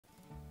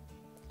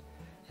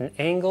An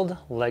angled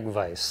leg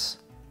vise.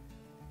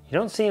 You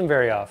don't see them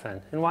very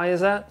often. And why is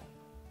that?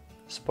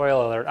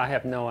 Spoiler alert, I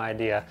have no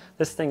idea.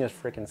 This thing is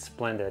freaking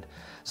splendid.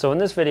 So in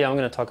this video, I'm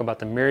going to talk about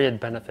the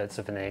myriad benefits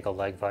of an angled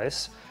leg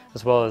vise,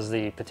 as well as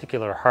the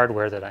particular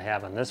hardware that I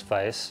have on this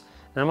vise.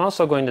 And I'm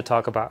also going to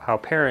talk about how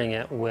pairing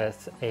it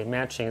with a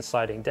matching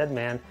sliding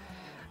deadman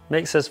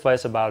makes this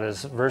vise about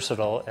as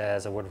versatile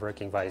as a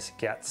woodworking vise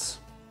gets.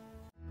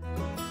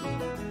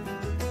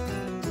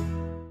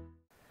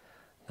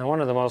 Now, one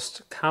of the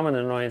most common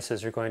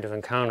annoyances you're going to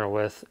encounter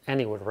with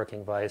any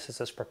woodworking vise is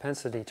this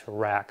propensity to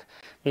rack,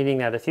 meaning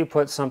that if you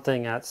put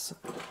something that's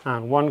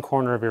on one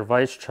corner of your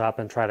vise chop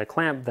and try to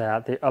clamp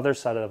that, the other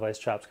side of the vise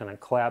chop is going to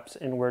collapse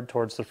inward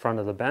towards the front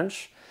of the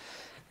bench,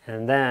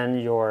 and then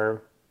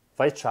your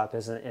vise chop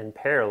isn't in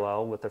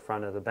parallel with the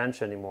front of the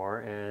bench anymore,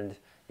 and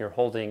your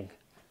holding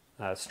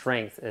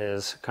strength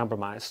is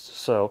compromised.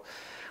 So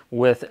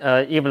with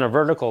even a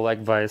vertical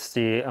leg vise,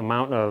 the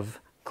amount of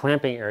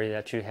clamping area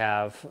that you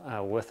have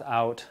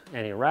without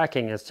any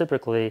racking is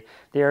typically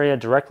the area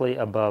directly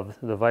above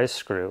the vise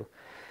screw.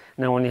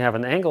 Now when you have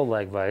an angled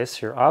leg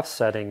vise, you're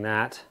offsetting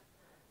that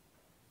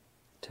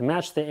to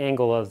match the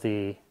angle of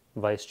the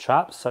vise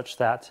chop such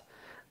that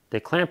the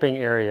clamping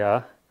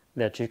area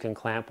that you can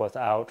clamp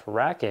without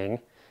racking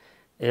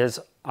is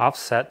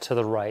offset to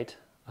the right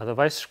of the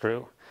vise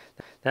screw.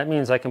 That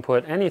means I can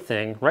put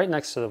anything right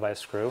next to the vise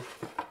screw,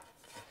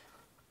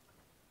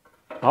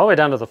 all the way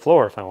down to the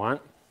floor if I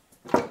want.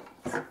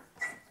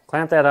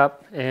 Clamp that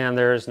up, and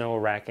there's no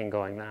racking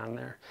going on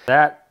there.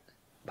 That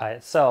by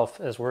itself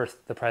is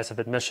worth the price of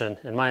admission,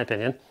 in my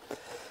opinion.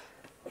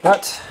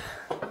 But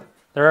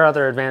there are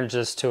other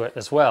advantages to it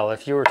as well.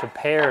 If you were to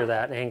pair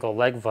that angled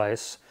leg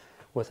vise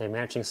with a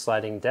matching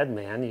sliding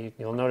deadman,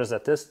 you'll notice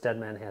that this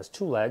deadman has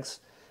two legs,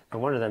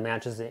 and one of them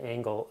matches the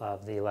angle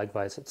of the leg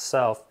vise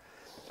itself.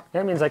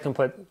 That means I can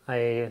put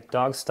a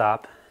dog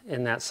stop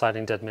in that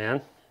sliding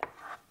deadman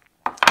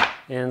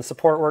and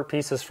support work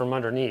pieces from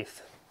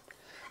underneath.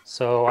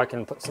 So I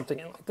can put something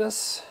in like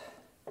this,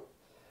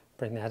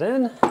 bring that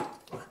in.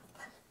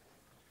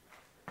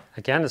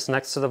 Again, it's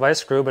next to the vise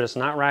screw, but it's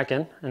not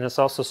racking, and it's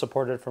also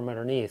supported from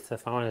underneath.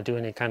 If I want to do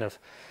any kind of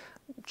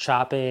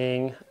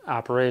chopping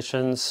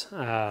operations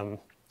or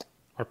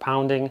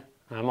pounding,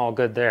 I'm all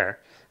good there.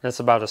 And it's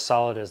about as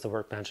solid as the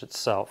workbench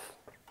itself.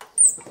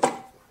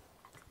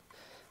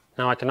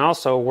 Now I can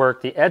also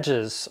work the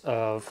edges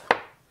of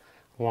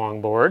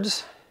long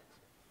boards.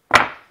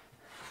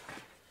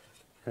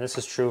 And this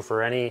is true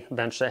for any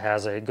bench that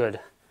has a good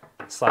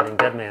sliding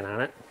deadman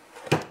on it.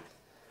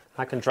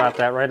 I can drop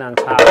that right on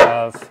top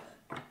of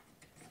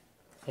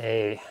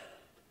a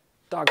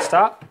dog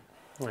stop,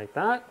 like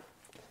that.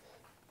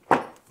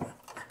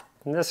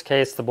 In this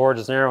case, the board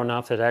is narrow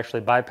enough that it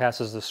actually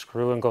bypasses the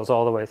screw and goes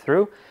all the way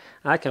through.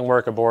 I can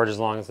work a board as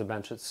long as the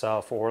bench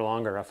itself, or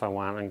longer if I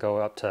want, and go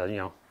up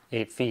to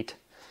 8 feet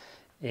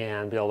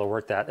and be able to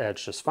work that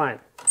edge just fine.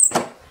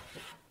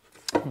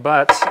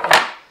 But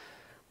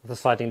the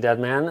sliding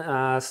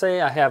deadman, say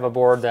I have a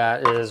board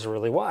that is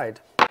really wide.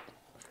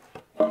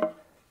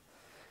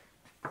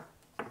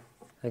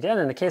 Again,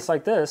 in a case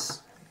like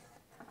this,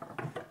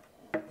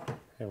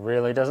 it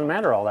really doesn't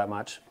matter all that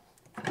much.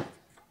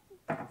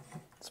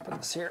 Let's put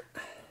this here.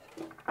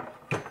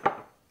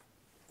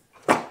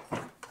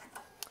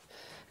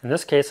 In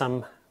this case,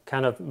 I'm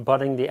kind of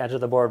butting the edge of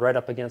the board right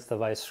up against the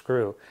vise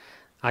screw.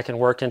 I can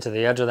work into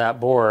the edge of that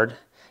board,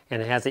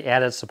 and it has the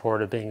added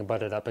support of being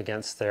butted up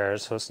against there,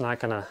 so it's not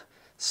going to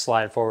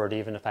slide forward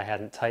even if I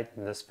hadn't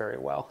tightened this very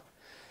well.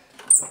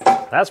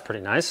 That's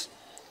pretty nice.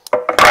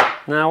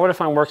 Now what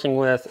if I'm working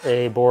with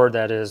a board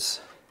that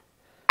is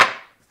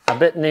a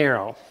bit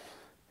narrow?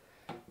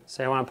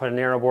 Say I want to put a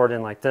narrow board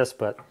in like this,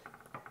 but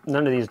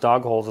none of these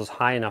dog holes is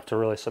high enough to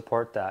really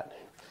support that.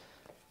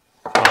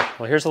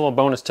 Well, here's a little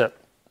bonus tip.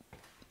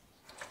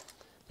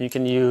 You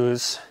can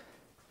use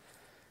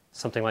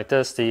something like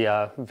this,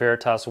 the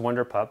Veritas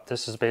Wonder Pup.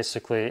 This is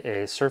basically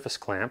a surface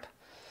clamp,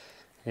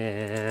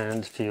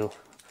 and if you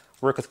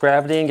work with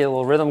gravity and get a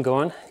little rhythm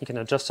going, you can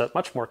adjust it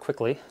much more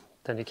quickly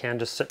than you can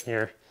just sitting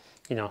here,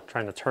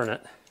 trying to turn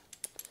it.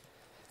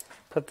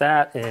 Put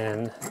that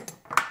in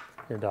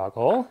your dog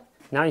hole.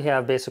 Now you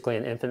have basically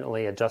an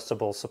infinitely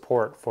adjustable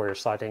support for your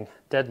sliding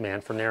deadman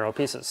for narrow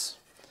pieces.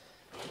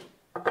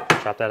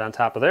 Drop that on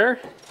top of there,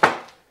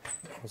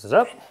 close it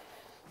up.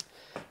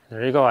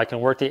 There you go, I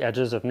can work the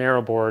edges of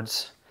narrow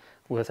boards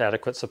with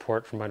adequate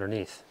support from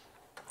underneath.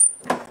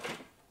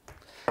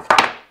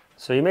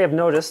 So you may have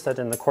noticed that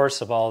in the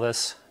course of all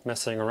this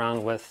messing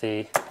around with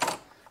the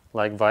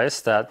leg vise,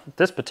 that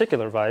this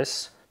particular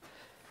vise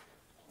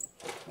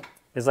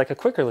is like a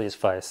quick release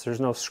vise. There's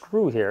no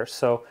screw here.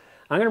 So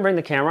I'm going to bring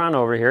the camera on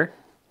over here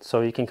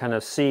so you can kind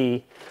of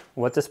see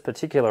what this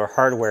particular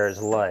hardware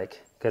is like,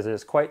 because it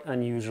is quite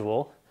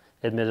unusual,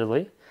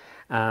 admittedly,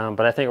 but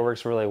I think it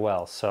works really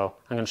well. So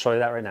I'm going to show you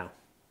that right now.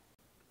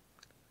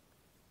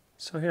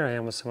 So here I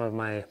am with some of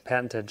my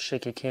patented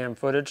shaky cam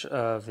footage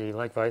of the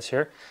leg vise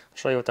here. I'll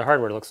show you what the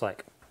hardware looks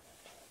like.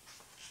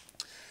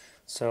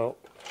 So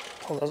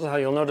That's how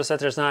you'll notice that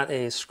there's not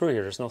a screw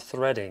here. There's no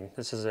threading.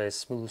 This is a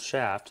smooth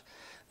shaft.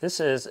 This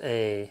is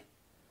a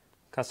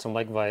custom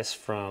leg vise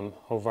from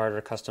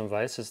Vise Custom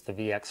Vise. It's the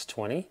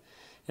VX20.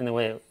 And the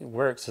way it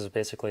works is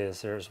basically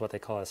there's what they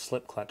call a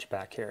slip clutch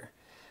back here.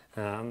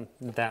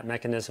 That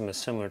mechanism is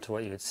similar to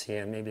what you would see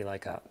in maybe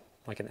like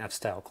an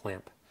F-style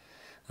clamp.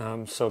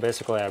 So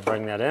basically I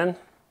bring that in,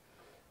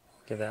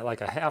 give that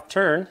like a half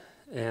turn,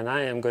 and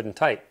I am good and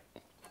tight.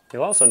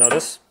 You'll also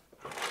notice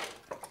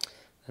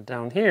that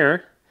down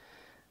here,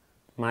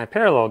 my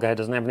parallel guide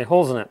doesn't have any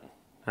holes in it.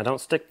 I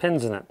don't stick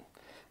pins in it.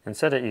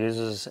 Instead it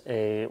uses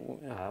a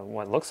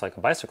what looks like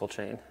a bicycle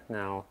chain.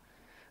 Now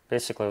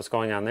basically what's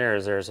going on there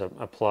is there's a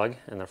plug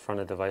in the front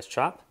of the vise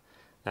chop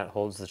that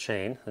holds the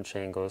chain. The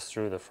chain goes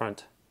through the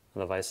front of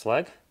the vise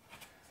leg,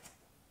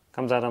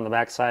 comes out on the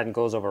back side and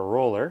goes over a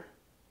roller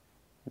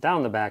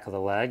down the back of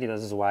the leg.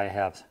 This is why I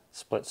have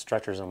split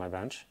stretchers on my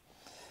bench.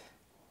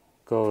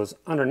 Goes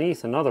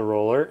underneath another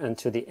roller and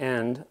to the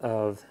end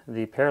of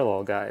the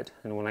parallel guide.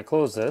 And when I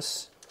close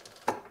this,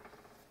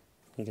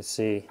 you can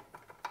see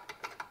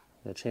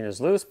the chain is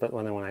loose, but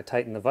when I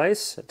tighten the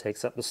vise, it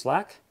takes up the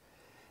slack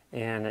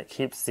and it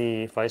keeps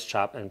the vise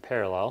chop in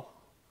parallel.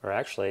 Or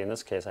actually, in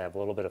this case, I have a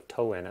little bit of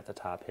toe in at the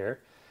top here,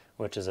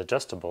 which is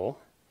adjustable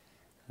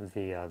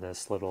via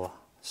this little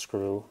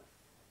screw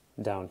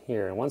down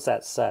here. And once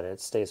that's set, it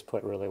stays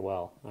put really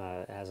well.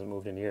 It hasn't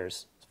moved in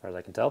years, as far as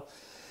I can tell.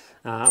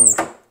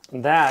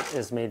 That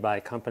is made by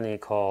a company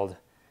called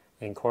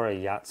Ancora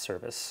Yacht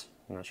Service.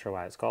 I'm not sure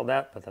why it's called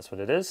that, but that's what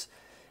it is.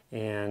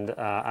 And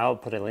I'll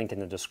put a link in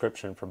the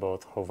description for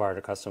both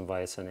Vise Custom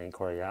Vise and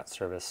Ancora Yacht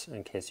Service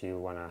in case you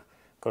want to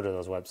go to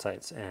those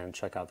websites and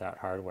check out that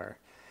hardware.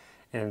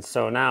 And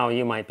so now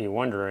you might be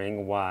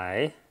wondering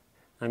why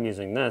I'm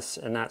using this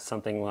and not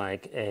something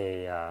like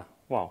a,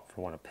 well,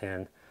 for one, a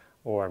pin,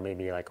 or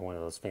maybe like one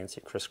of those fancy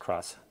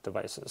crisscross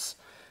devices.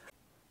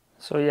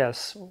 So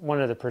yes,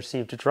 one of the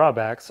perceived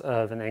drawbacks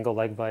of an angle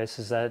leg vise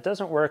is that it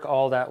doesn't work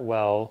all that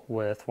well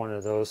with one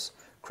of those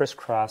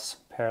crisscross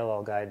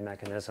parallel guide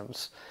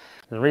mechanisms.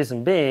 And the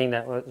reason being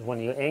that when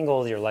you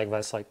angle your leg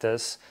vise like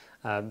this,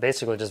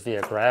 basically just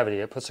via gravity,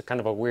 it puts a kind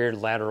of a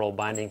weird lateral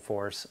binding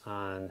force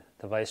on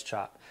the vise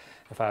chop.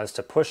 If I was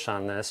to push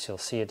on this, you'll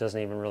see it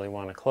doesn't even really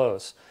want to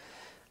close.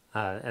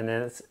 And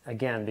then it's,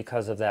 again,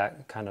 because of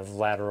that kind of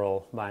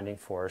lateral binding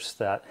force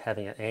that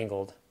having it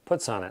angled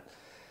puts on it.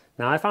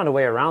 Now I found a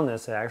way around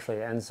this that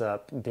actually ends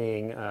up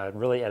being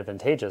really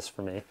advantageous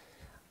for me.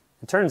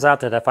 It turns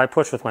out that if I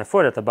push with my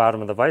foot at the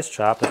bottom of the vise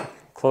chop, it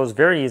closes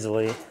very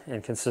easily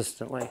and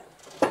consistently.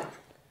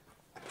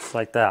 Just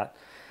like that.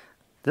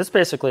 This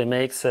basically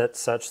makes it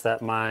such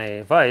that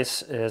my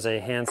vise is a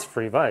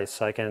hands-free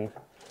vise. I can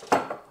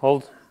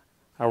hold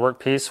a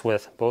workpiece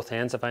with both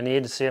hands if I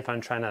need to see if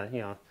I'm trying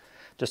to,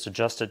 just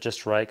adjust it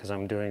just right because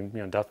I'm doing,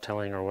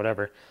 dovetailing or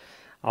whatever.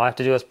 All I have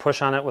to do is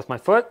push on it with my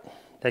foot.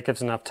 That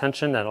gives enough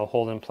tension that it'll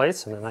hold in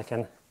place, and then I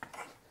can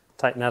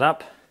tighten that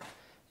up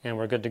and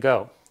we're good to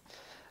go.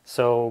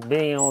 So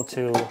being able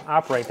to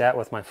operate that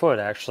with my foot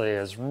actually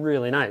is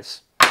really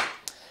nice.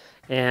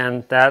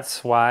 And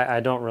that's why I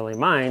don't really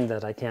mind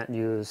that I can't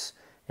use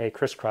a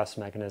crisscross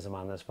mechanism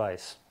on this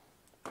vise.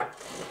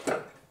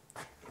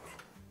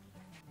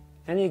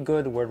 Any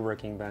good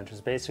woodworking bench is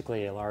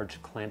basically a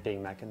large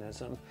clamping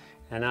mechanism,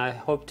 and I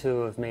hope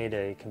to have made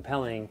a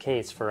compelling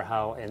case for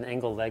how an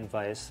angle leg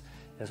vise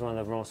is one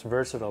of the most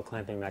versatile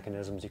clamping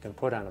mechanisms you can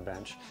put on a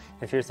bench.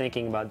 If you're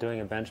thinking about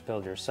doing a bench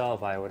build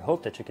yourself, I would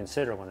hope that you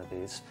consider one of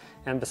these.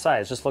 And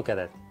besides, just look at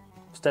it.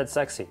 It's dead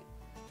sexy.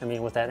 I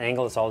mean, with that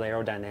angle, it's all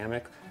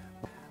aerodynamic.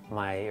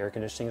 My air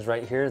conditioning is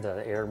right here.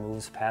 The air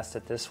moves past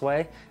it this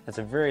way. It's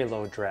a very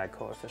low drag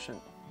coefficient.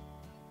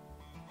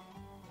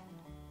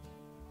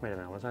 Wait a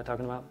minute, what was I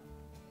talking about?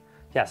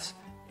 Yes,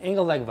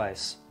 angle leg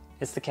vise.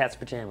 It's the cat's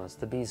pajamas,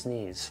 the bee's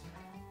knees.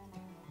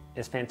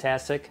 It's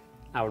fantastic.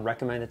 I would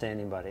recommend it to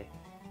anybody.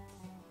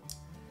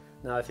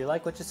 Now, if you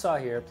like what you saw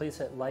here, please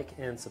hit like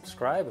and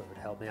subscribe. It would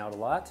help me out a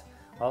lot.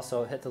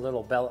 Also, hit the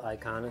little bell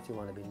icon if you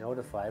want to be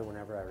notified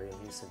whenever I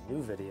release a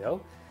new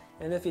video.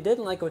 And if you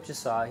didn't like what you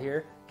saw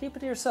here, keep it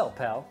to yourself,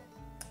 pal.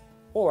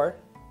 Or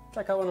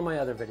check out one of my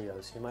other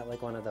videos. You might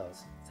like one of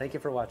those. Thank you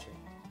for watching.